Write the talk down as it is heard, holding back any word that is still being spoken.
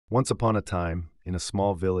Once upon a time, in a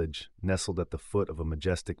small village nestled at the foot of a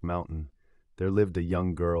majestic mountain, there lived a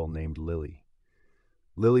young girl named Lily.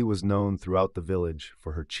 Lily was known throughout the village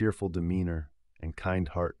for her cheerful demeanor and kind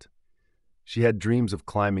heart. She had dreams of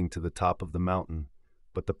climbing to the top of the mountain,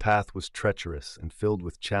 but the path was treacherous and filled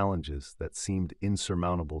with challenges that seemed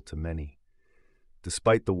insurmountable to many.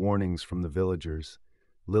 Despite the warnings from the villagers,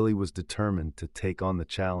 Lily was determined to take on the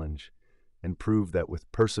challenge and prove that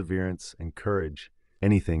with perseverance and courage,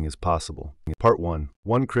 anything is possible. Part 1.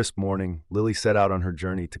 One crisp morning, Lily set out on her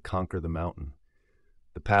journey to conquer the mountain.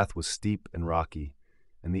 The path was steep and rocky,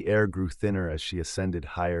 and the air grew thinner as she ascended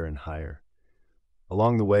higher and higher.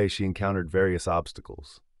 Along the way, she encountered various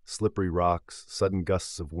obstacles: slippery rocks, sudden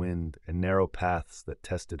gusts of wind, and narrow paths that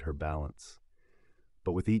tested her balance.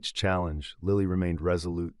 But with each challenge, Lily remained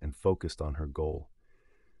resolute and focused on her goal.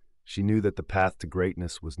 She knew that the path to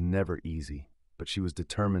greatness was never easy, but she was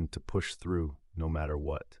determined to push through no matter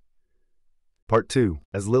what. Part 2.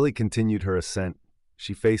 As Lily continued her ascent,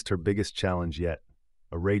 she faced her biggest challenge yet: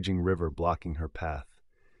 a raging river blocking her path.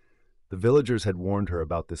 The villagers had warned her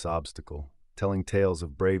about this obstacle, telling tales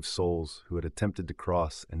of brave souls who had attempted to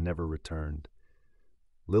cross and never returned.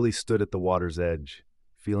 Lily stood at the water's edge,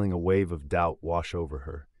 feeling a wave of doubt wash over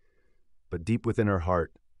her. But deep within her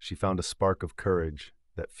heart, she found a spark of courage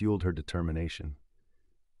that fueled her determination.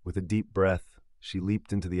 With a deep breath, she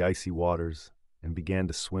leaped into the icy waters and began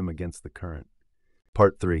to swim against the current.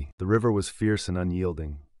 Part 3. The river was fierce and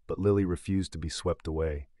unyielding, but Lily refused to be swept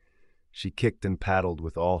away. She kicked and paddled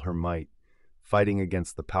with all her might, fighting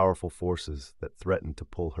against the powerful forces that threatened to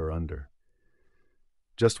pull her under.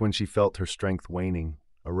 Just when she felt her strength waning,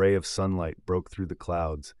 a ray of sunlight broke through the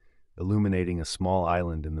clouds, illuminating a small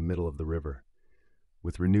island in the middle of the river.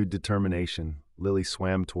 With renewed determination, Lily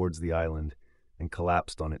swam towards the island and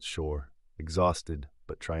collapsed on its shore, exhausted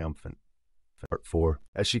but triumphant. Part 4.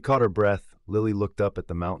 As she caught her breath, Lily looked up at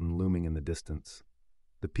the mountain looming in the distance.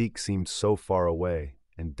 The peak seemed so far away,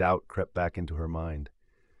 and doubt crept back into her mind.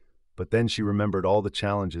 But then she remembered all the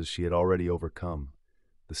challenges she had already overcome: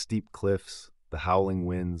 the steep cliffs, the howling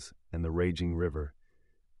winds, and the raging river.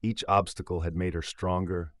 Each obstacle had made her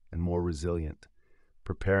stronger and more resilient,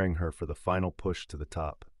 preparing her for the final push to the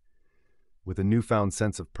top. With a newfound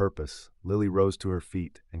sense of purpose, Lily rose to her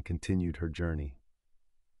feet and continued her journey.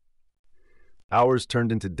 Hours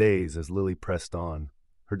turned into days as Lily pressed on,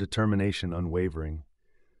 her determination unwavering.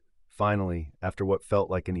 Finally, after what felt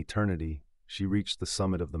like an eternity, she reached the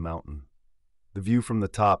summit of the mountain. The view from the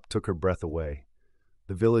top took her breath away.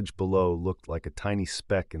 The village below looked like a tiny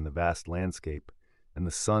speck in the vast landscape, and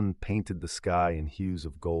the sun painted the sky in hues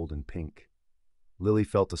of gold and pink. Lily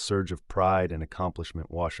felt a surge of pride and accomplishment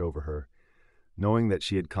wash over her, knowing that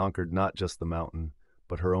she had conquered not just the mountain,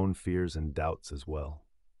 but her own fears and doubts as well.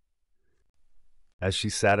 As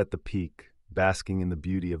she sat at the peak, basking in the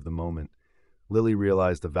beauty of the moment, Lily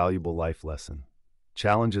realized a valuable life lesson.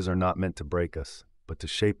 Challenges are not meant to break us, but to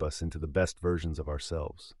shape us into the best versions of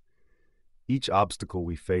ourselves. Each obstacle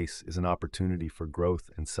we face is an opportunity for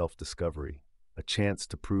growth and self-discovery, a chance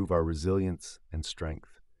to prove our resilience and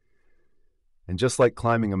strength. And just like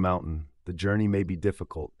climbing a mountain, the journey may be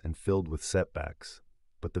difficult and filled with setbacks,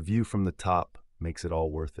 but the view from the top makes it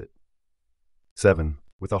all worth it. 7.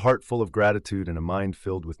 With a heart full of gratitude and a mind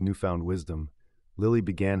filled with newfound wisdom, Lily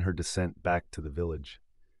began her descent back to the village.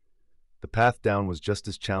 The path down was just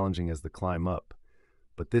as challenging as the climb up,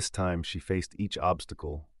 but this time she faced each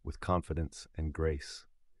obstacle with confidence and grace.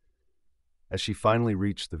 As she finally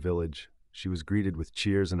reached the village, she was greeted with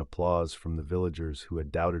cheers and applause from the villagers who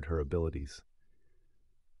had doubted her abilities.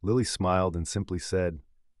 Lily smiled and simply said,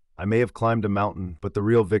 "I may have climbed a mountain, but the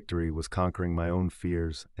real victory was conquering my own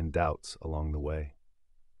fears and doubts along the way."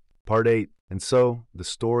 Part 8. And so, the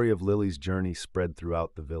story of Lily's journey spread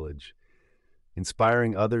throughout the village,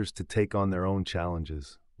 inspiring others to take on their own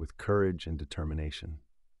challenges with courage and determination.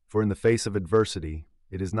 For in the face of adversity,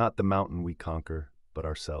 it is not the mountain we conquer, but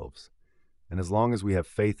ourselves. And as long as we have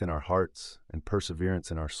faith in our hearts and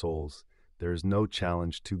perseverance in our souls, there is no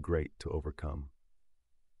challenge too great to overcome.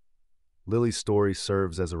 Lily's story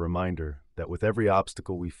serves as a reminder that with every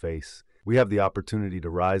obstacle we face, we have the opportunity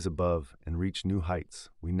to rise above and reach new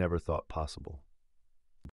heights we never thought possible.